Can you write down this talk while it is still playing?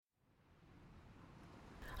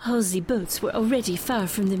All the boats were already far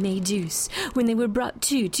from the Méduse when they were brought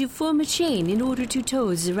to form a chain in order to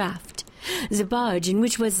tow the raft. The barge in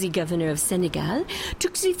which was the governor of Senegal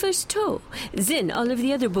took the first tow. Then all of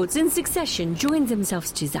the other boats in succession joined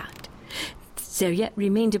themselves to that. There yet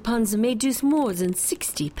remained upon the Méduse more than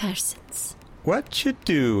 60 persons. What you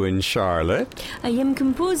doing, Charlotte? I am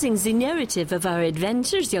composing the narrative of our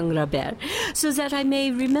adventures, young Robert, so that I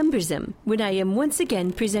may remember them when I am once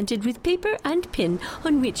again presented with paper and pen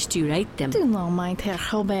on which to write them. Do not mind her,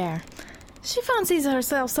 Robert. She fancies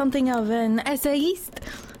herself something of an essayist,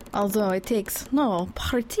 although it takes no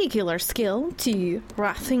particular skill to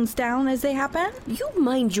write things down as they happen. You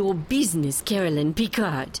mind your business, Caroline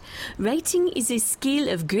Picard. Writing is a skill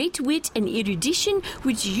of great wit and erudition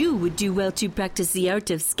which you would do well to practice the art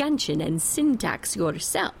of scansion and syntax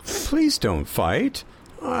yourself. Please don't fight.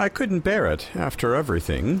 I couldn't bear it after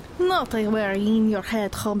everything. Not a worry in your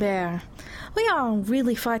head, Robert. We aren't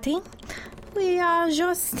really fighting. We are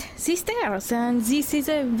just sisters, and this is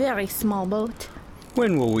a very small boat.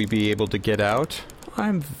 When will we be able to get out?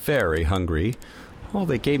 I'm very hungry. All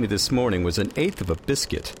they gave me this morning was an eighth of a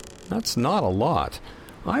biscuit. That's not a lot.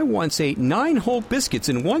 I once ate 9 whole biscuits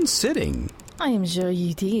in one sitting. I am sure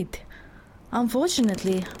you did.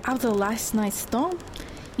 Unfortunately, after last night's storm,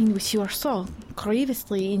 in which you were so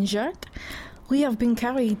grievously injured, we have been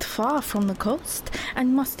carried far from the coast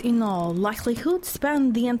and must in all likelihood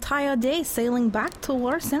spend the entire day sailing back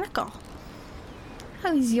towards Senegal.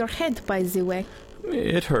 How is your head, by the way?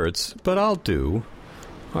 It hurts, but I'll do.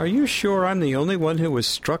 Are you sure I'm the only one who was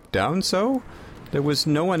struck down so? There was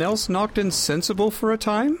no one else knocked insensible for a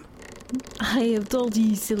time? I have told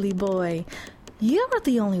you, silly boy. You're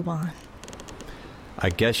the only one.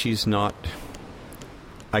 I guess she's not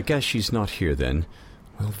here then.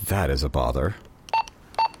 Well, that is a bother.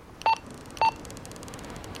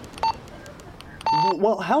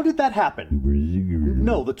 Well, how did that happen?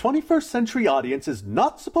 No, the 21st century audience is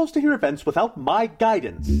not supposed to hear events without my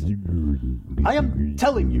guidance. I am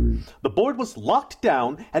telling you, the board was locked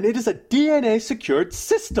down and it is a DNA-secured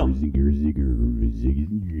system.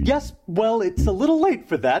 Yes, well, it's a little late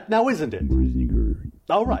for that now, isn't it?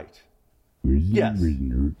 All right. Yes.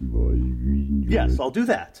 Yes, I'll do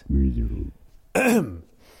that.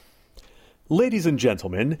 Ladies and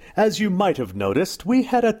gentlemen, as you might have noticed, we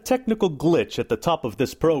had a technical glitch at the top of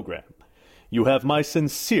this program. You have my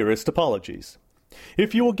sincerest apologies.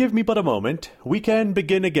 If you will give me but a moment, we can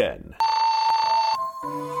begin again.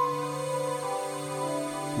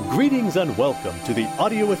 Greetings and welcome to the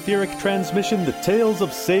audio etheric transmission The Tales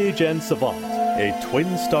of Sage and Savant, a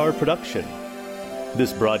Twin Star production.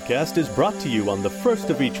 This broadcast is brought to you on the first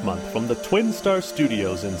of each month from the Twin Star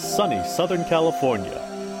Studios in sunny Southern California.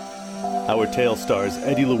 Our tale stars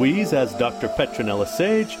Eddie Louise as Dr. Petronella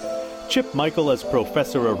Sage, Chip Michael as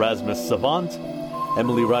Professor Erasmus Savant,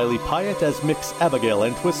 Emily Riley Pyatt as Mix Abigail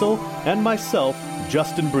Entwistle, and myself,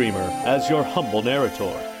 Justin Bremer, as your humble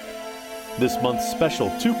narrator. This month's special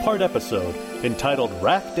 2-part episode, entitled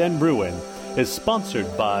Racked and Ruin, is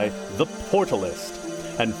sponsored by The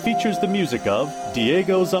Portalist, and features the music of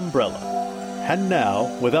Diego's Umbrella. And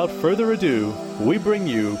now, without further ado, we bring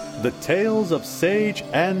you The Tales of Sage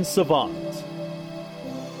and Savant.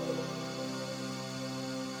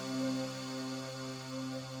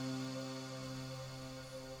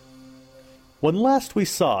 When last we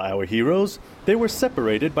saw our heroes, they were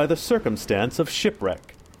separated by the circumstance of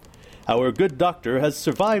shipwreck. Our good doctor has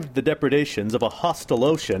survived the depredations of a hostile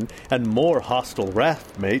ocean and more hostile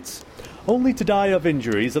raft mates, only to die of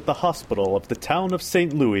injuries at the hospital of the town of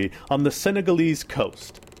St. Louis on the Senegalese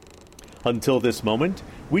coast. Until this moment,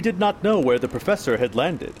 we did not know where the professor had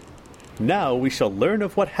landed. Now we shall learn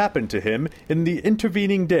of what happened to him in the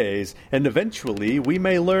intervening days, and eventually we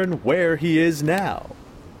may learn where he is now.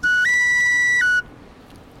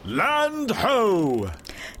 Land ho!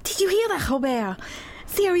 Did you hear that, Robert?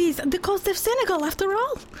 There is the coast of Senegal, after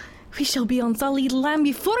all. We shall be on solid land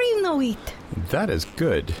before you know it. That is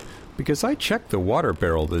good, because I checked the water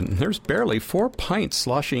barrel and there's barely 4 pints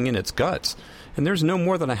sloshing in its guts, and there's no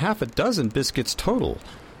more than a half a dozen biscuits total.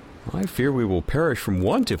 I fear we will perish from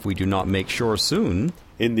want if we do not make shore soon.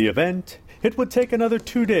 In the event, it would take another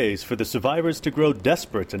 2 days for the survivors to grow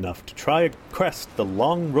desperate enough to try to crest the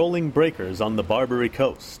long rolling breakers on the Barbary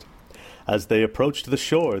coast. As they approached the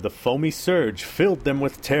shore, the foamy surge filled them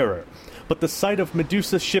with terror, but the sight of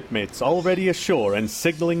Medusa's shipmates already ashore and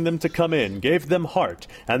signaling them to come in gave them heart,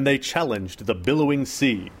 and they challenged the billowing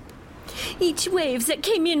sea. Each wave that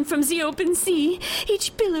came in from the open sea,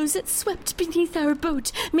 each billows that swept beneath our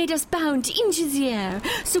boat, made us bound into the air,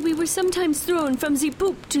 so we were sometimes thrown from the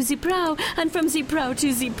poop to the prow, and from the prow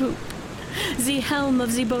to the poop. The helm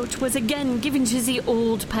of the boat was again given to the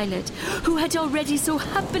old pilot, who had already so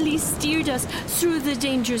happily steered us through the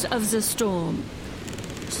dangers of the storm.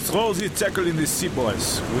 Throw the tackle in the sea,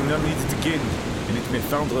 boys. We'll not need it again, and it may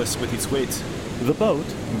founder us with its weight. The boat,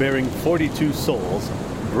 bearing 42 souls,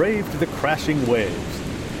 braved the crashing waves,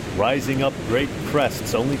 rising up great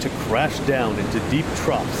crests only to crash down into deep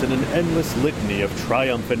troughs in an endless litany of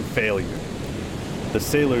triumph and failure. The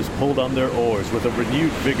sailors pulled on their oars with a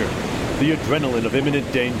renewed vigor, the adrenaline of imminent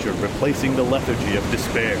danger replacing the lethargy of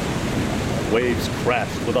despair. Waves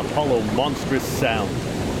crashed with a hollow, monstrous sound,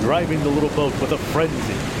 driving the little boat with a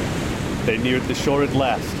frenzy. They neared the shore at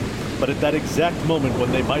last, but at that exact moment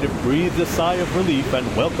when they might have breathed a sigh of relief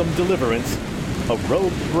and welcomed deliverance, a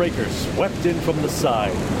rogue breaker swept in from the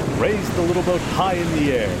side, raised the little boat high in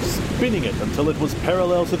the air, spinning it until it was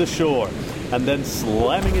parallel to the shore, and then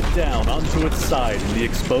slamming it down onto its side in the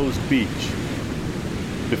exposed beach.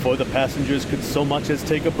 Before the passengers could so much as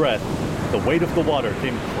take a breath, the weight of the water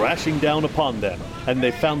came crashing down upon them, and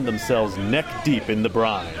they found themselves neck-deep in the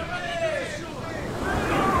brine.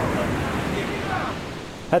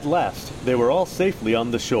 At last, they were all safely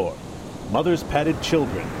on the shore. Mothers patted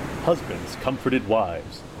children, husbands comforted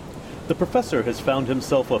wives. The professor has found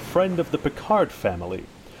himself a friend of the Picard family,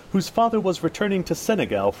 whose father was returning to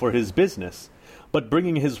Senegal for his business, but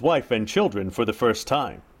bringing his wife and children for the first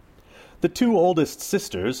time. The two oldest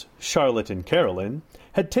sisters, Charlotte and Carolyn,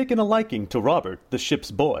 had taken a liking to Robert, the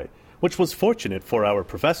ship's boy, which was fortunate for our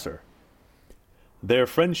professor. Their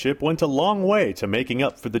friendship went a long way to making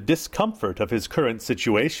up for the discomfort of his current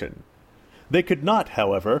situation. They could not,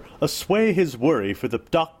 however, assuage his worry for the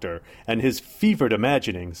doctor and his fevered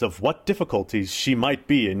imaginings of what difficulties she might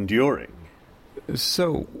be enduring.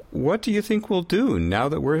 So, what do you think we'll do now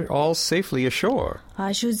that we're all safely ashore?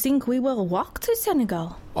 I should think we will walk to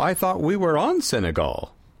Senegal. I thought we were on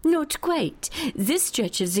Senegal. Not quite. This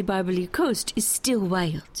stretch of the Barbary coast is still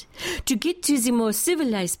wild. To get to the more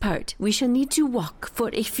civilized part, we shall need to walk for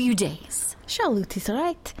a few days. Charlotte is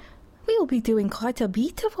right. We will be doing quite a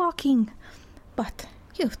bit of walking. But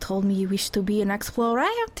you've told me you wish to be an explorer,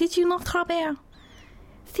 did you not, Robert?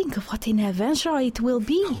 Think of what an adventure it will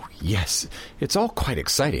be. Oh, yes, it's all quite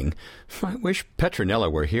exciting. I wish Petronella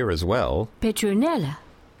were here as well. Petronella?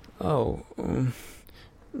 Oh,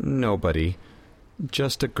 nobody.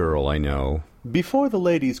 Just a girl I know. Before the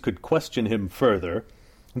ladies could question him further,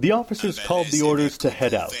 the officers called the orders to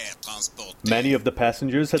head out. Many of the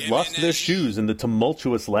passengers had lost their shoes in the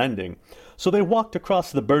tumultuous landing, so they walked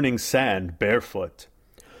across the burning sand barefoot.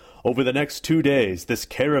 Over the next 2 days, this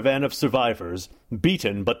caravan of survivors,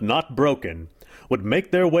 beaten but not broken, would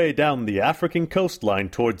make their way down the African coastline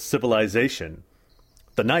towards civilization.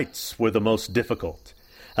 The nights were the most difficult,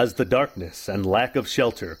 as the darkness and lack of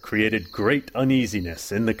shelter created great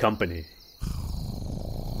uneasiness in the company.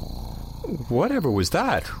 Whatever was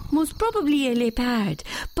that? Most probably a leopard.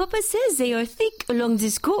 Papa says they are thick along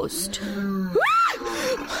this coast.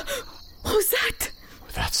 Who's that?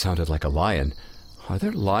 That sounded like a lion. Are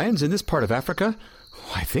there lions in this part of Africa?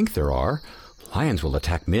 I think there are. Lions will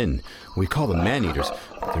attack men. We call them man-eaters.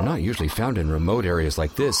 They're not usually found in remote areas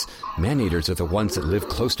like this. Man-eaters are the ones that live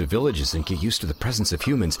close to villages and get used to the presence of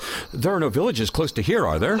humans. There are no villages close to here,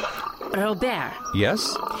 are there? Robert.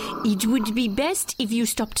 Yes? It would be best if you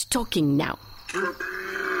stopped talking now.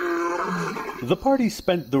 The party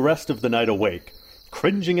spent the rest of the night awake,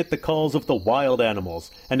 cringing at the calls of the wild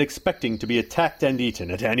animals and expecting to be attacked and eaten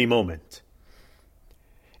at any moment.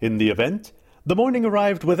 In the event, the morning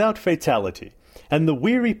arrived without fatality, and the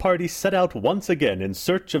weary party set out once again in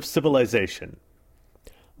search of civilization.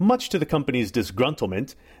 Much to the company's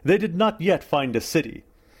disgruntlement, they did not yet find a city,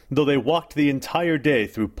 though they walked the entire day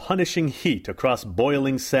through punishing heat across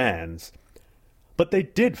boiling sands. But they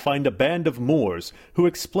did find a band of Moors who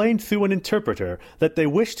explained through an interpreter that they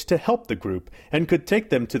wished to help the group and could take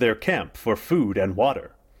them to their camp for food and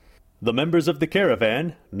water. The members of the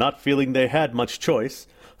caravan, not feeling they had much choice,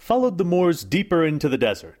 followed the Moors deeper into the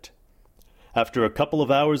desert. After a couple of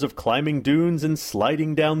hours of climbing dunes and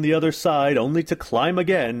sliding down the other side only to climb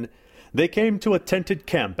again, they came to a tented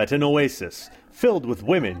camp at an oasis, filled with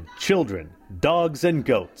women, children, dogs, and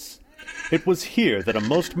goats. It was here that a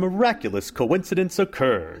most miraculous coincidence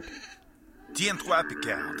occurred. Tiens-toi,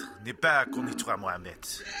 Picard. N'aie pas connaître Mohamed.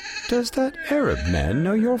 Does that Arab man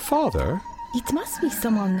know your father? It must be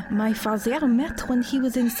someone my father met when he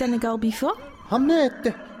was in Senegal before.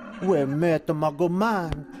 Hamnet, we met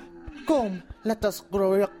Magoman. Come, let us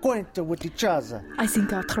grow acquainted with each other. I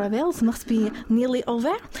think our travels must be nearly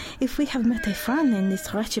over if we have met a friend in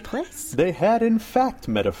this wretched place. They had in fact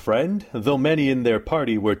met a friend, though many in their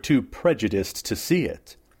party were too prejudiced to see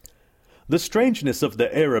it. The strangeness of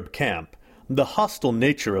the Arab camp, the hostile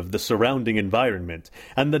nature of the surrounding environment,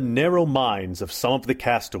 and the narrow minds of some of the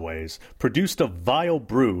castaways produced a vile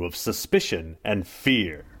brew of suspicion and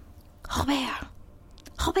fear. Robert!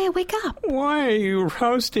 Robert, wake up! Why are you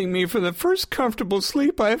rousting me from the first comfortable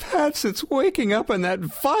sleep I've had since waking up in that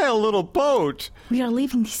vile little boat? We are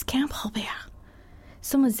leaving this camp, Robert.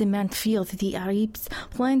 Some of the men fear that the Arabs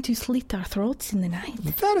plan to slit our throats in the night.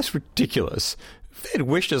 That is ridiculous. If they'd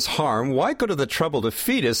wished us harm, why go to the trouble to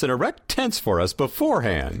feed us and erect tents for us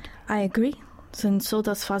beforehand? I agree. And so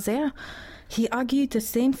does Fazer. He argued the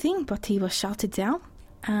same thing, but he was shouted down,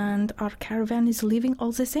 and our caravan is leaving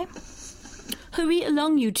all the same. Hurry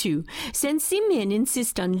along, you two. Since the men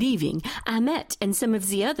insist on leaving, Ahmet and some of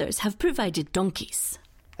the others have provided donkeys.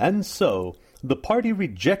 And so, the party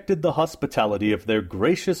rejected the hospitality of their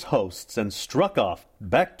gracious hosts and struck off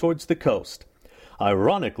back towards the coast,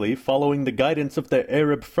 ironically following the guidance of their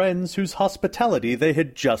Arab friends whose hospitality they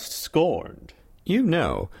had just scorned. You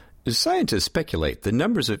know, scientists speculate the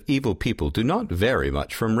numbers of evil people do not vary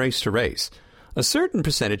much from race to race. A certain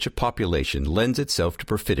percentage of population lends itself to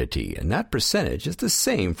perfidy, and that percentage is the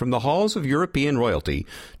same from the halls of European royalty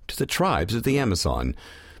to the tribes of the Amazon.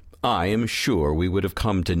 I am sure we would have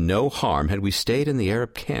come to no harm had we stayed in the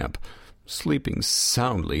Arab camp, sleeping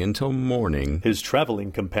soundly until morning. His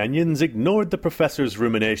traveling companions ignored the professor's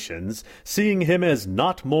ruminations, seeing him as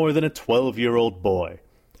not more than a 12-year-old boy.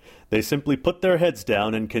 They simply put their heads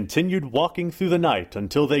down and continued walking through the night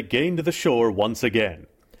until they gained the shore once again.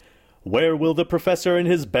 Where will the professor and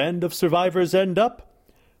his band of survivors end up?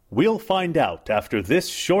 We'll find out after this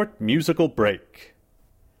short musical break.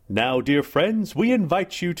 Now, dear friends, we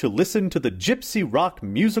invite you to listen to the gypsy rock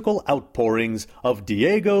musical outpourings of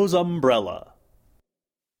Diego's Umbrella.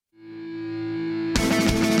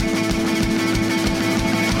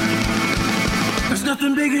 There's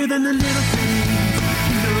nothing bigger than the little things.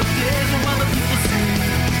 The days of all the people sing.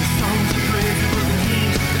 The songs of praise for the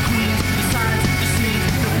kings, the queens, the sights, the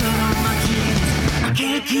scenes, the blood on my jeans. I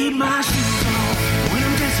can't keep my shoes on when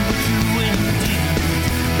I'm dancing with you in the deep.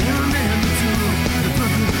 And remember too, the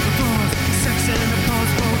purple, the thorns, the sex and the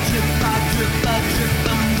cause. Oh, trip by trip by trip,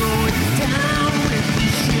 I'm going down with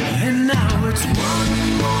this ship. And now it's one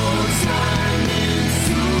more time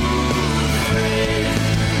into the grave.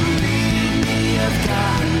 Believe me, I've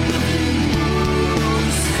got nothing more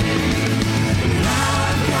to say.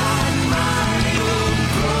 I've got my own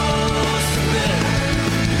cross to bear.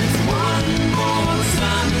 It's one more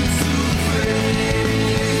time into the grave.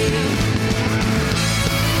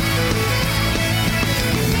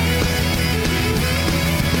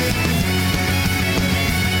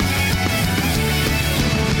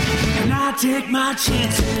 And I take my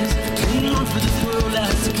chances, hang on for this world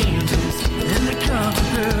as a canvas. And the cover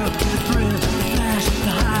girl, the thrill, the flash, the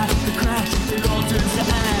high, the crash, it all turns to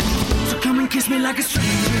ash. So come and kiss me like a stranger.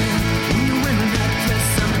 When you're wearing that dress,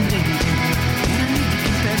 I'm in danger. And I need to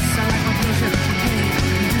confess, I like my pleasure, the pain,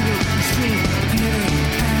 the little, the stream, the little,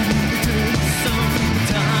 and the dirt.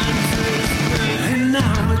 Sometimes it's great. And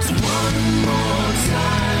now it's one more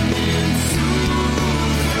time into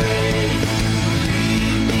the grave.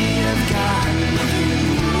 Believe me, I've got nothing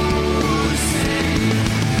more to say.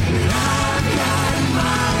 I've got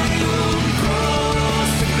my own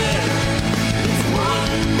cross to bear. It's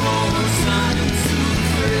one more time into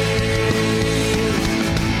the grave.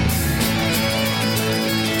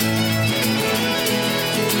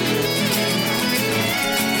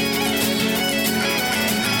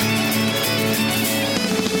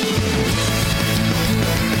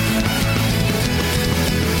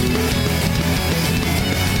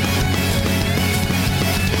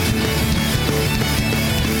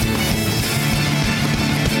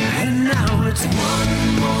 And now it's one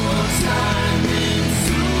more time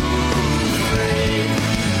into the grave.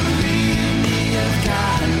 Believe me, I've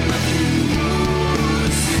got nothing more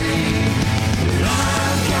to say.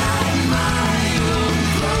 I've got my own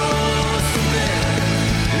cross to bear.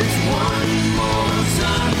 It's one more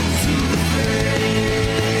time into the grave.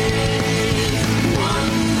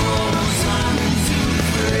 One more time into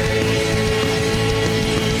the grave.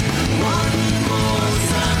 One more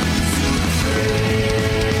time into the grave.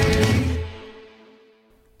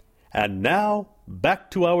 And now, back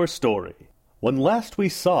to our story. When last we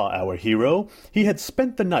saw our hero, he had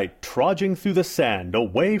spent the night trudging through the sand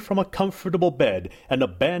away from a comfortable bed and a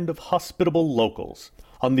band of hospitable locals.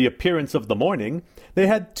 On the appearance of the morning, they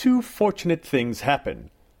had two fortunate things happen.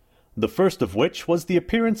 The first of which was the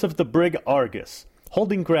appearance of the brig Argus,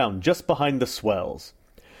 holding ground just behind the swells.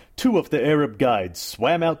 Two of the Arab guides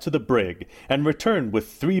swam out to the brig and returned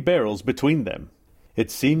with 3 barrels between them. It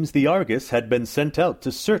seems the Argus had been sent out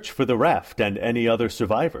to search for the raft and any other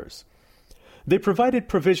survivors. They provided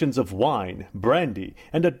provisions of wine, brandy,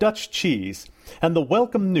 and a Dutch cheese, and the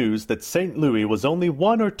welcome news that St. Louis was only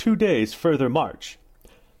 1 or 2 days further march.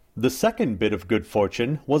 The second bit of good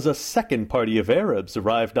fortune was a second party of Arabs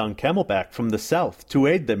arrived on camelback from the south to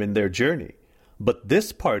aid them in their journey. But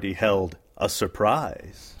this party held a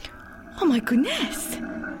surprise. Oh my goodness!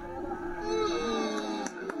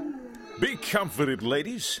 Be comforted,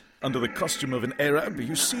 ladies. Under the costume of an Arab,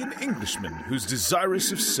 you see an Englishman who's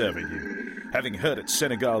desirous of serving you. Having heard at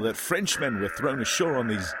Senegal that Frenchmen were thrown ashore on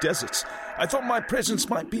these deserts, I thought my presence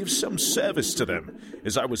might be of some service to them,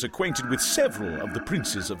 as I was acquainted with several of the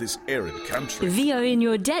princes of this arid country. We are in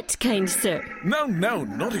your debt, kind sir. No,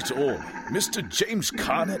 not at all. Mr. James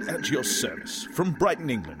Carnet at your service, from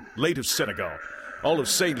Brighton, England, late of Senegal. All of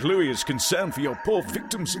St. Louis is concerned for your poor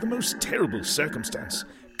victims of the most terrible circumstance.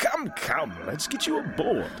 Come, let's get you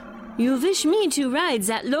aboard. You wish me to ride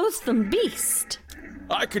that loathsome beast?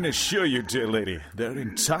 I can assure you, dear lady, they're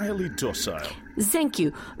entirely docile. Thank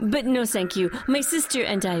you, but no thank you. My sister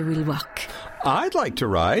and I will walk. I'd like to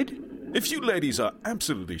ride. If you ladies are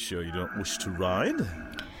absolutely sure you don't wish to ride...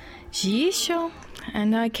 She is sure,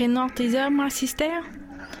 and I cannot desert my sister.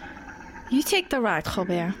 You take the ride,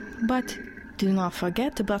 Robert, but do not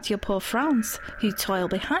forget about your poor friends who toil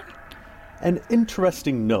behind. An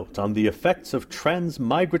interesting note on the effects of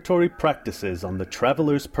transmigratory practices on the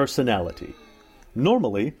traveler's personality.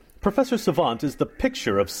 Normally, Professor Savant is the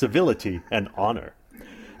picture of civility and honor.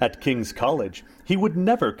 At King's College, he would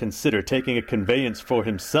never consider taking a conveyance for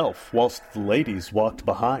himself whilst the ladies walked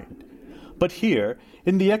behind. But here,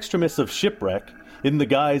 in the extremis of shipwreck, in the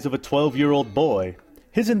guise of a 12-year-old boy,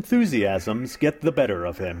 his enthusiasms get the better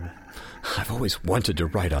of him. I've always wanted to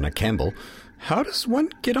ride on a camel. How does one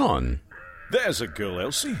get on? There's a girl,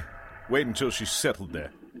 Elsie. Wait until she's settled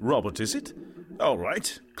there. Robert, is it? All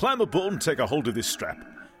right. Climb aboard and take a hold of this strap.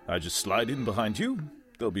 I just slide in behind you.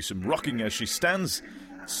 There'll be some rocking as she stands.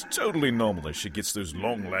 It's totally normal as she gets those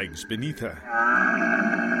long legs beneath her.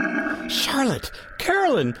 Charlotte!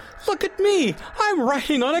 Carolyn! Look at me! I'm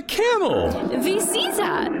riding on a camel! We see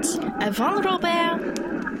that. Avant, Robert!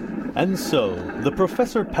 And so, the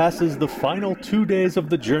professor passes the final 2 days of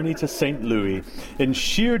the journey to St. Louis in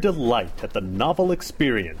sheer delight at the novel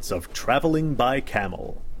experience of traveling by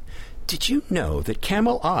camel. Did you know that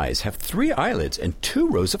camel eyes have 3 eyelids and 2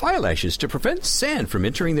 rows of eyelashes to prevent sand from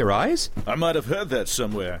entering their eyes? I might have heard that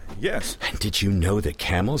somewhere, yes. And did you know that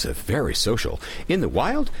camels are very social? In the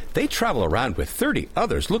wild, they travel around with 30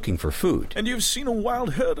 others looking for food. And you've seen a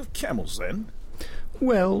wild herd of camels, then?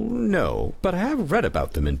 Well, no, but I have read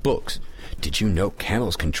about them in books. Did you know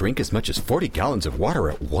camels can drink as much as 40 gallons of water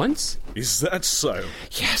at once? Is that so?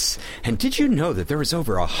 Yes, and did you know that there is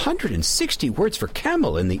over 160 words for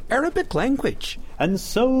camel in the Arabic language? And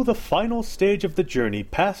so the final stage of the journey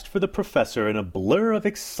passed for the professor in a blur of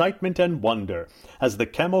excitement and wonder, as the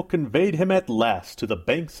camel conveyed him at last to the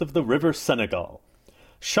banks of the river Senegal.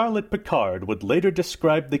 Charlotte Picard would later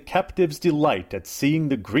describe the captive's delight at seeing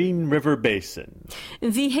the Green River Basin.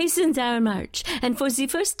 We hastened our march, and for the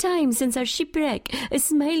first time since our shipwreck, a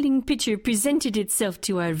smiling picture presented itself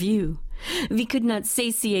to our view. We could not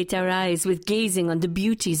satiate our eyes with gazing on the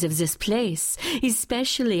beauties of this place,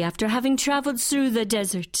 especially after having travelled through the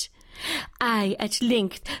desert. I, at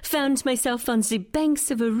length, found myself on the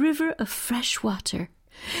banks of a river of fresh water.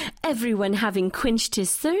 Everyone having quenched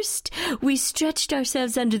his thirst, we stretched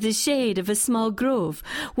ourselves under the shade of a small grove,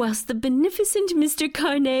 whilst the beneficent Mr.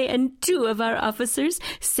 Carnet and 2 of our officers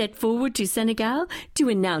set forward to Senegal to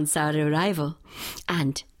announce our arrival,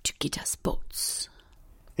 and to get us boats.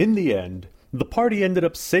 In the end, the party ended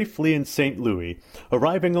up safely in St. Louis,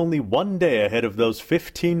 arriving only 1 day ahead of those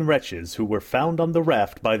 15 wretches who were found on the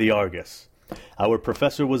raft by the Argus. Our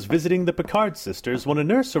professor was visiting the Picard sisters when a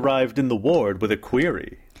nurse arrived in the ward with a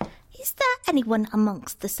query. Is there anyone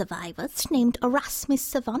amongst the survivors named Erasmus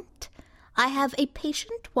Savant? I have a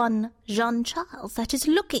patient, one Jean-Charles, that is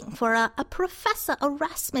looking for a Professor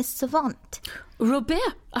Erasmus Savant.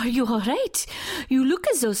 Robert, are you all right? You look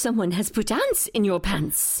as though someone has put ants in your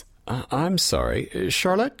pants. I'm sorry.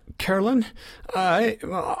 Charlotte? Carolyn?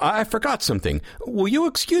 I forgot something. Will you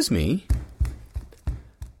excuse me?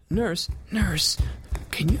 Nurse,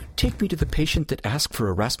 can you take me to the patient that asked for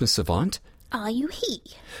Erasmus Savant? Are you he?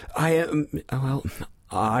 I am,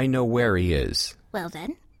 I know where he is. Well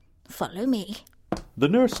then, follow me. The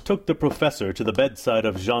nurse took the professor to the bedside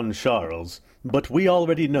of Jean-Charles, but we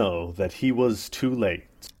already know that he was too late.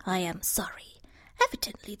 I am sorry.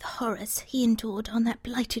 Evidently the horrors he endured on that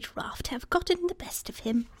blighted raft have gotten the best of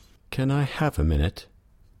him. Can I have a minute?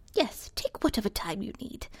 Yes, take whatever time you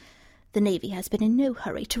need. The Navy has been in no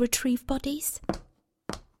hurry to retrieve bodies.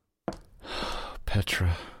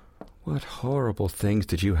 Petra, what horrible things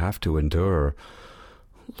did you have to endure?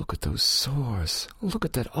 Look at those sores. Look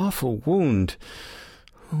at that awful wound.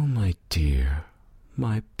 Oh, my dear.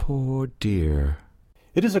 My poor dear.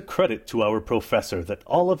 It is a credit to our professor that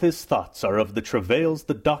all of his thoughts are of the travails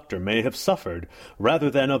the doctor may have suffered, rather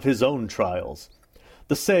than of his own trials.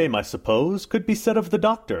 The same, I suppose, could be said of the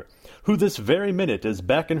doctor, who this very minute is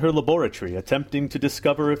back in her laboratory attempting to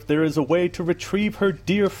discover if there is a way to retrieve her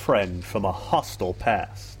dear friend from a hostile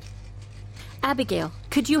past. Abigail,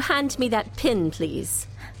 could you hand me that pin, please?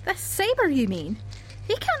 The saber, you mean?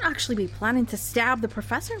 He can't actually be planning to stab the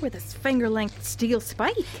professor with his finger-length steel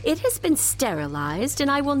spike. It has been sterilized,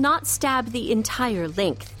 and I will not stab the entire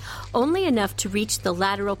length, only enough to reach the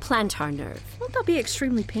lateral plantar nerve. Won't that be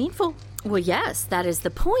extremely painful? Well, yes, that is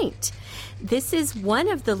the point. This is one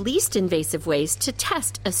of the least invasive ways to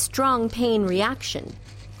test a strong pain reaction.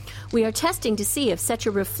 We are testing to see if such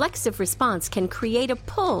a reflexive response can create a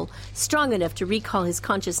pull strong enough to recall his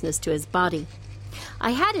consciousness to his body.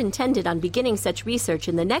 I had intended on beginning such research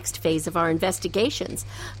in the next phase of our investigations,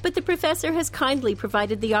 but the professor has kindly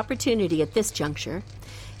provided the opportunity at this juncture.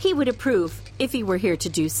 He would approve if he were here to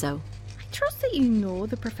do so. I trust that you know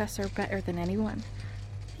the professor better than anyone.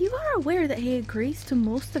 You are aware that he agrees to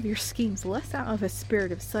most of your schemes less out of a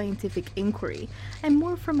spirit of scientific inquiry and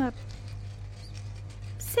more from a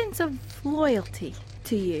sense of loyalty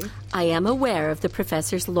to you. I am aware of the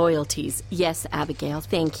professor's loyalties. Yes, Abigail,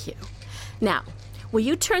 thank you. Now, will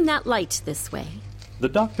you turn that light this way? The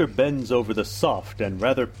doctor bends over the soft and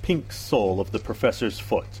rather pink sole of the professor's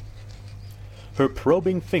foot. Her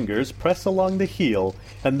probing fingers press along the heel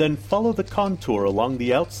and then follow the contour along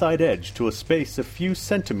the outside edge to a space a few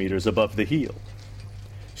centimeters above the heel.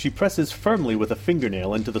 She presses firmly with a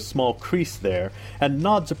fingernail into the small crease there and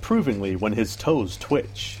nods approvingly when his toes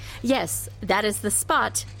twitch. Yes, that is the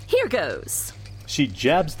spot. Here goes. She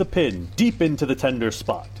jabs the pin deep into the tender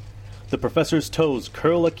spot. The professor's toes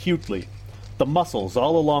curl acutely. The muscles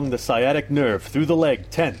all along the sciatic nerve through the leg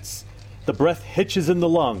tense. The breath hitches in the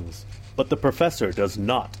lungs, but the professor does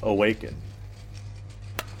not awaken.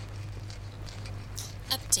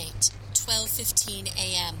 Update, 12:15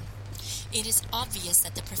 a.m. It is obvious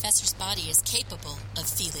that the professor's body is capable of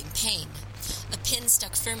feeling pain. A pin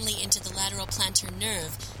stuck firmly into the lateral plantar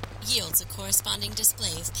nerve yields a corresponding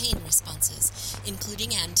display of pain responses,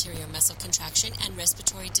 including anterior muscle contraction and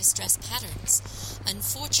respiratory distress patterns.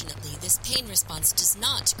 Unfortunately, this pain response does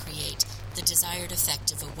not create the desired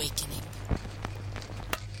effect of awakening.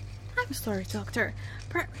 I'm sorry, Doctor.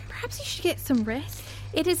 Perhaps you should get some rest.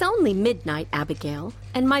 It is only midnight, Abigail,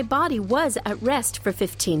 and my body was at rest for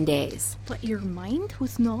 15 days. But your mind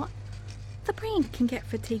was not. The brain can get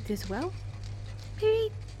fatigued as well.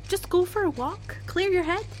 Maybe just go for a walk, clear your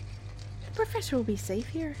head. The professor will be safe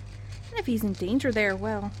here. And if he's in danger there,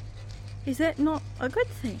 well, is that not a good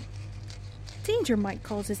thing? Danger might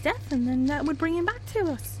cause his death, and then that would bring him back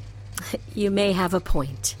to us. You may have a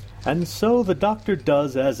point. And so the doctor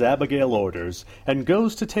does as Abigail orders and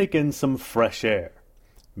goes to take in some fresh air.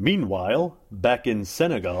 Meanwhile, back in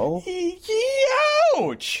Senegal...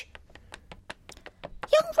 Ouch!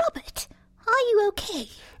 Young Robert, are you okay?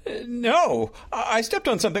 No, I stepped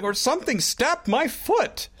on something or something stabbed my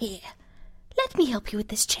foot. Here, let me help you with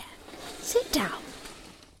this chair. Sit down.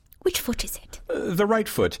 Which foot is it? The right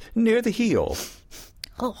foot, near the heel.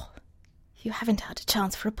 Oh, you haven't had a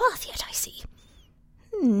chance for a bath yet, I see.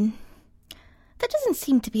 There doesn't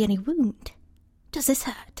seem to be any wound. Does this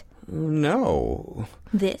hurt? No.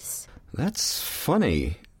 This? That's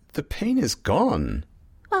funny. The pain is gone.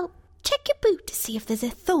 Well, check your boot to see if there's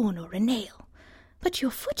a thorn or a nail. But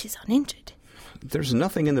your foot is uninjured. There's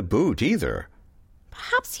nothing in the boot either.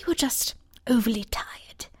 Perhaps you were just overly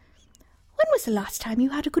tired. When was the last time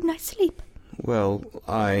you had a good night's sleep? Well,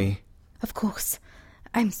 Of course.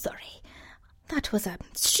 I'm sorry. That was a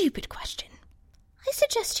stupid question. I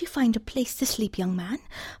suggest you find a place to sleep, young man,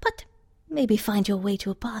 but maybe find your way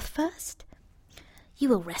to a bath first. You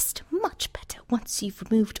will rest much better once you've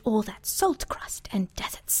removed all that salt crust and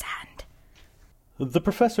desert sand. The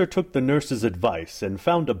professor took the nurse's advice and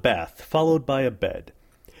found a bath followed by a bed.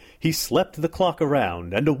 He slept the clock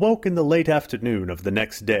around and awoke in the late afternoon of the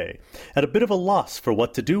next day, at a bit of a loss for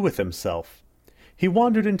what to do with himself. He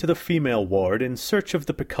wandered into the female ward in search of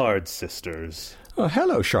the Picard sisters.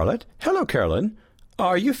 Hello, Charlotte. Hello, Carolyn.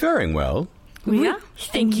 Are you faring well? Yeah,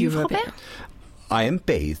 thank you, Robert. I am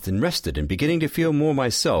bathed and rested and beginning to feel more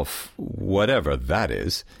myself, whatever that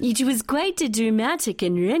is. It was quite a dramatic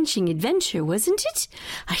and wrenching adventure, wasn't it?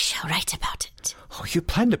 I shall write about it. Oh, you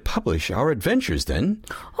plan to publish our adventures, then?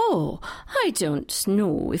 Oh, I don't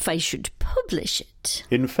know if I should publish it.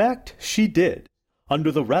 In fact, she did,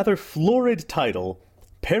 under the rather florid title,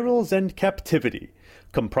 Perils and Captivity,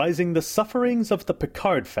 comprising the sufferings of the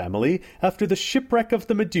Picard family after the shipwreck of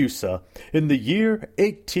the Medusa in the year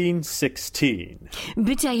 1816.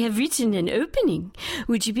 But I have written an opening.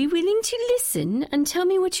 Would you be willing to listen and tell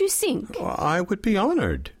me what you think? I would be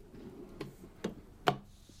honored.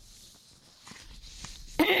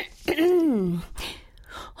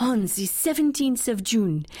 On the 17th of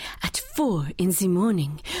June, at 4 in the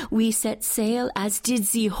morning, we set sail, as did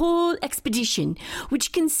the whole expedition,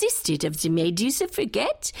 which consisted of the Medusa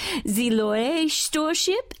frigate, the Loire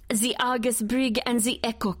storeship, the Argus brig, and the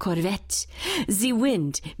Echo corvette. The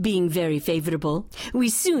wind being very favourable, we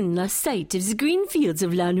soon lost sight of the green fields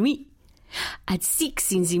of La Nuit. At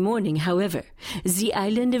 6 in the morning, however, the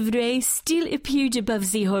island of Ré still appeared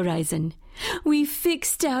above the horizon. We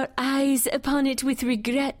fixed our eyes upon it with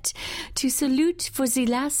regret, to salute for the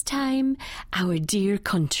last time our dear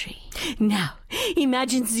country. Now,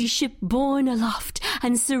 imagine the ship borne aloft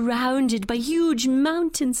and surrounded by huge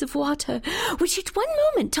mountains of water, which at one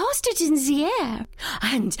moment tossed it in the air,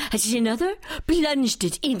 and at another plunged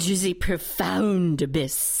it into the profound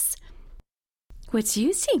abyss. What do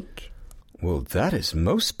you think? Well, that is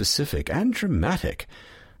most specific and dramatic.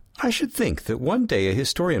 I should think that one day a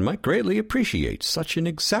historian might greatly appreciate such an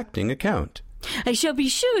exacting account. I shall be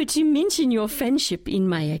sure to mention your friendship in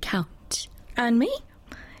my account. And me?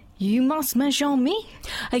 You must mention me.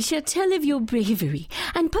 I shall tell of your bravery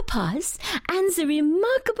and Papa's and the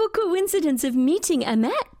remarkable coincidence of meeting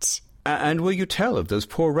Amet. And will you tell of those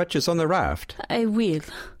poor wretches on the raft? I will.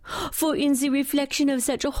 For in the reflection of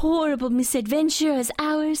such a horrible misadventure as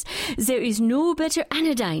ours, there is no better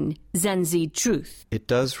anodyne than the truth. It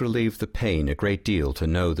does relieve the pain a great deal to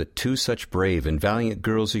know that two such brave and valiant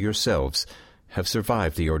girls as yourselves have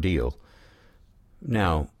survived the ordeal.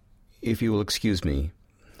 Now, if you will excuse me,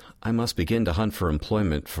 I must begin to hunt for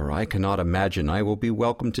employment, for I cannot imagine I will be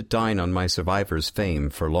welcome to dine on my survivor's fame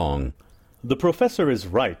for long. The professor is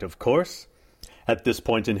right, of course. At this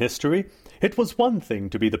point in history, it was one thing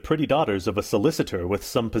to be the pretty daughters of a solicitor with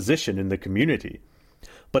some position in the community.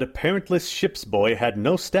 But a parentless ship's boy had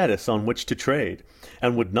no status on which to trade,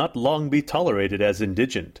 and would not long be tolerated as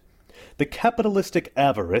indigent. The capitalistic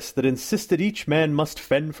avarice that insisted each man must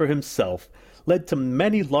fend for himself led to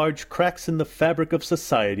many large cracks in the fabric of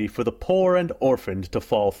society for the poor and orphaned to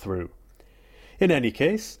fall through. In any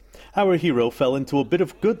case, our hero fell into a bit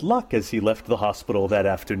of good luck as he left the hospital that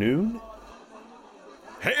afternoon.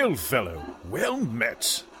 Hail, fellow! Well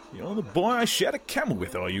met! You're the boy I shared a camel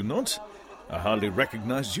with, are you not? I hardly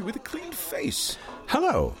recognized you with a clean face.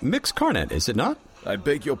 Hello, Mix Carnet, is it not? I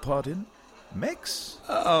beg your pardon? Mix?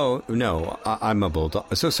 Oh, no, I'm a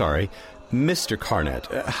bulldog. So sorry. Mr. Carnet,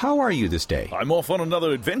 how are you this day? I'm off on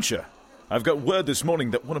another adventure. I've got word this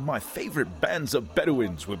morning that one of my favorite bands of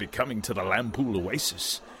Bedouins will be coming to the Lampool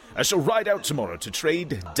Oasis. I shall ride out tomorrow to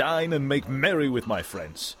trade, dine, and make merry with my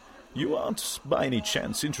friends. You aren't, by any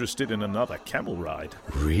chance, interested in another camel ride?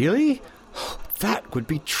 Really? That would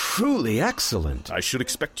be truly excellent. I should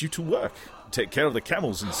expect you to work. Take care of the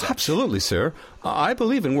camels and such. Absolutely, sir. I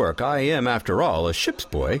believe in work. I am, after all, a ship's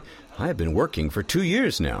boy. I have been working for 2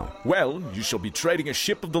 years now. Well, you shall be trading a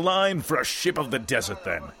ship of the line for a ship of the desert,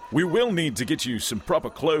 then. We will need to get you some proper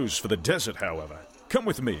clothes for the desert, however. Come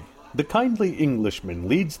with me. The kindly Englishman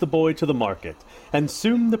leads the boy to the market, and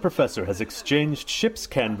soon the professor has exchanged ship's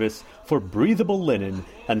canvas for breathable linen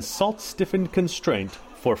and salt-stiffened constraint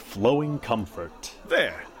for flowing comfort.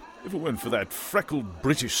 There. If it weren't for that freckled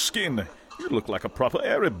British skin, you'd look like a proper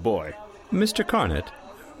Arab boy. Mr. Carnet,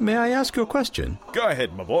 may I ask you a question? Go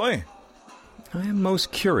ahead, my boy. I am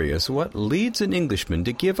most curious what leads an Englishman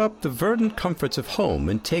to give up the verdant comforts of home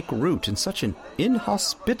and take root in such an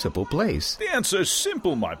inhospitable place. The answer is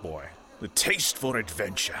simple, my boy. The taste for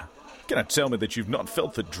adventure. Cannot tell me that you've not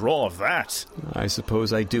felt the draw of that. I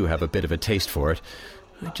suppose I do have a bit of a taste for it.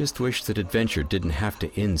 I just wish that adventure didn't have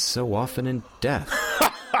to end so often in death.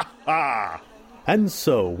 And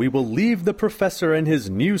so we will leave the professor and his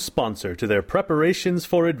new sponsor to their preparations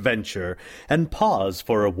for adventure and pause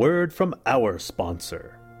for a word from our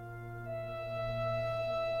sponsor.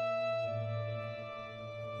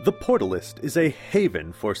 The Portalist is a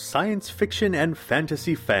haven for science fiction and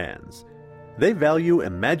fantasy fans. They value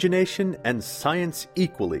imagination and science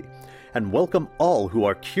equally and welcome all who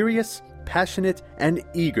are curious, passionate, and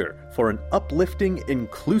eager for an uplifting,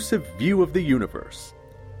 inclusive view of the universe.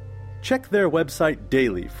 Check their website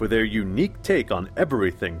daily for their unique take on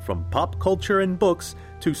everything from pop culture and books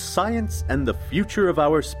to science and the future of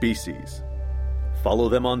our species. Follow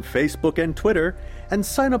them on Facebook and Twitter, and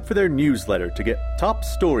sign up for their newsletter to get top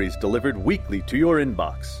stories delivered weekly to your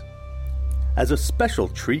inbox. As a special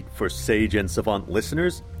treat for Sage and Savant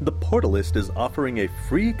listeners, The Portalist is offering a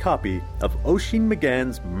free copy of Oisin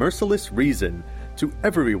McGann's Merciless Reason to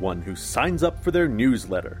everyone who signs up for their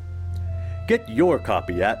newsletter. Get your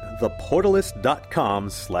copy at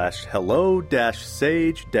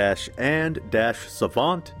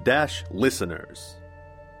theportalist.com/hello-sage-and-savant-listeners.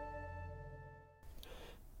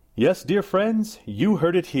 Yes, dear friends, you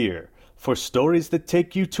heard it here. For stories that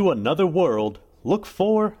take you to another world, look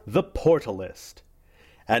for The Portalist.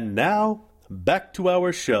 And now, back to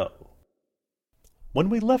our show. When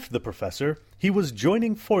we left the professor, he was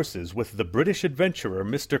joining forces with the British adventurer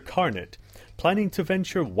Mr. Carnot, planning to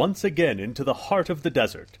venture once again into the heart of the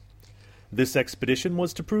desert. This expedition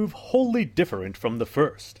was to prove wholly different from the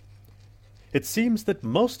first. It seems that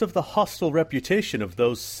most of the hostile reputation of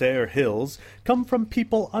those sere hills come from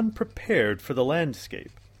people unprepared for the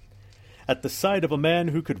landscape. At the sight of a man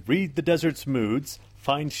who could read the desert's moods,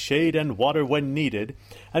 find shade and water when needed,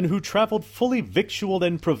 and who traveled fully victualed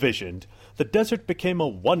and provisioned, the desert became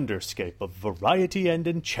a wonderscape of variety and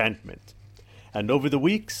enchantment. And over the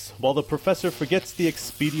weeks, while the professor forgets the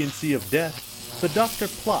expediency of death, the doctor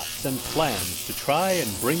plots and plans to try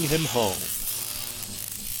and bring him home.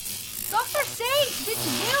 Dr. Sage, this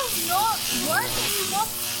will not work, and you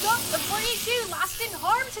must stop before you do lasting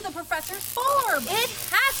harm to the professor's farm. It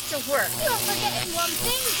has to work. You're forgetting one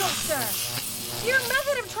thing, Doctor. Your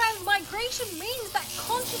method of transmigration means that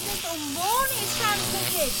consciousness alone is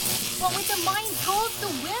transmitted, but with the mind goes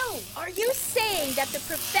the will. Are you saying that the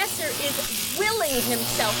professor is willing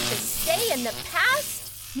himself to stay in the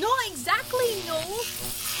past? Not exactly, no.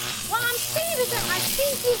 What I'm saying is that I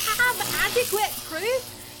think we have adequate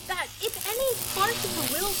proof that if any part of the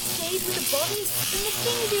will stayed with the body, then the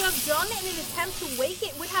things you have done in an attempt to wake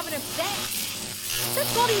it would have an effect. The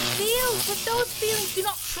body feels, but those feelings do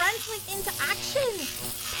not translate into action.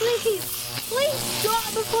 Please stop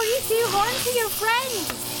before you do harm to your friend.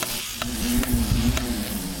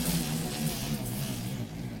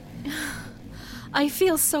 I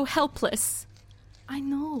feel so helpless. I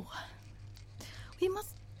know. We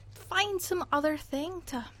must find some other thing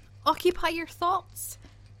to occupy your thoughts.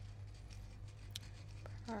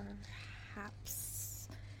 Perhaps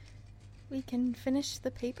we can finish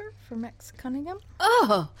the paper for Max Cunningham?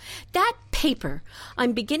 Oh, that paper.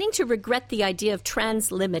 I'm beginning to regret the idea of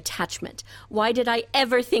trans-limb attachment. Why did I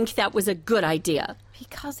ever think that was a good idea?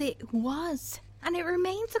 Because it was, and it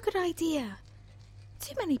remains a good idea.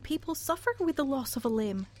 Too many people suffer with the loss of a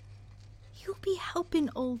limb. You'll be helping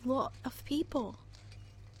a lot of people.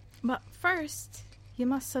 But first, you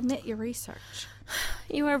must submit your research.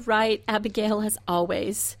 You are right, Abigail, as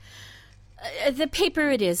always. The paper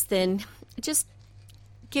it is, then. Just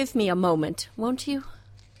give me a moment, won't you?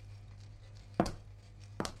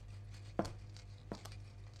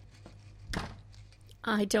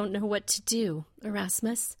 I don't know what to do,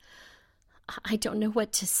 Erasmus. I don't know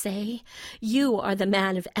what to say. You are the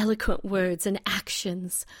man of eloquent words and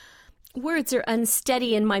actions. Words are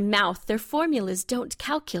unsteady in my mouth. Their formulas don't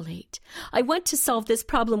calculate. I want to solve this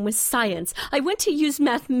problem with science. I want to use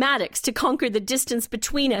mathematics to conquer the distance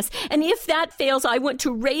between us. And if that fails, I want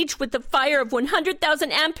to rage with the fire of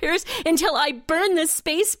 100,000 amperes until I burn the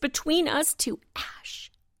space between us to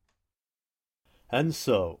ash. And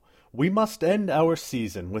so, we must end our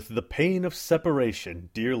season with the pain of separation,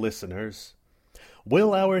 dear listeners.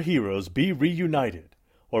 Will our heroes be reunited?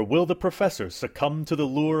 Or will the professor succumb to the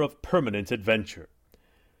lure of permanent adventure?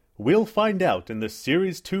 We'll find out in the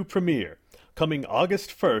Series 2 premiere, coming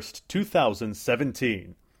August 1st,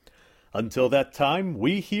 2017. Until that time,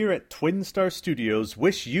 we here at Twin Star Studios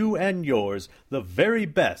wish you and yours the very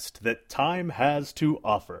best that time has to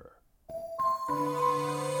offer.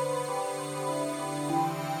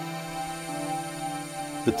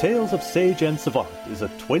 The Tales of Sage and Savant is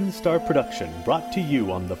a Twin Star production brought to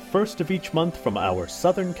you on the first of each month from our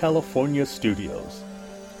Southern California studios.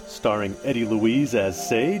 Starring Eddie Louise as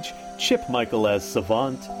Sage, Chip Michael as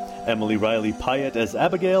Savant, Emily Riley Pyatt as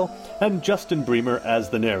Abigail, and Justin Bremer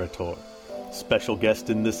as the narrator. Special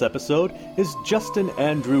guest in this episode is Justin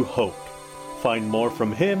Andrew Hoke. Find more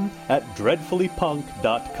from him at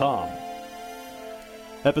dreadfullypunk.com.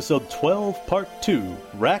 Episode 12, Part 2,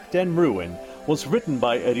 Racked and Ruin, was written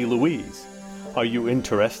by Eddie Louise. Are you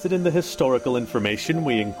interested in the historical information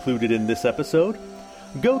we included in this episode?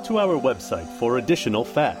 go to our website for additional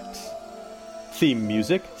facts. Theme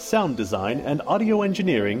music, sound design, and audio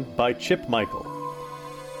engineering by Chip Michael.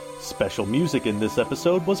 Special music in this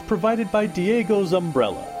episode was provided by Diego's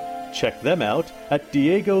Umbrella. Check them out at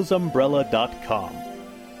diegosumbrella.com.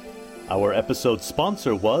 Our episode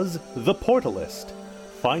sponsor was The Portalist.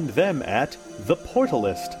 Find them at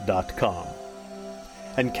theportalist.com.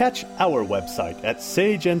 And catch our website at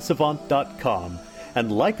sageandsavant.com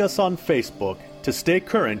and like us on Facebook to stay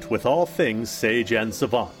current with all things Sage and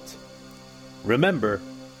Savant. Remember,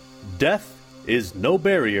 death is no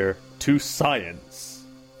barrier to science.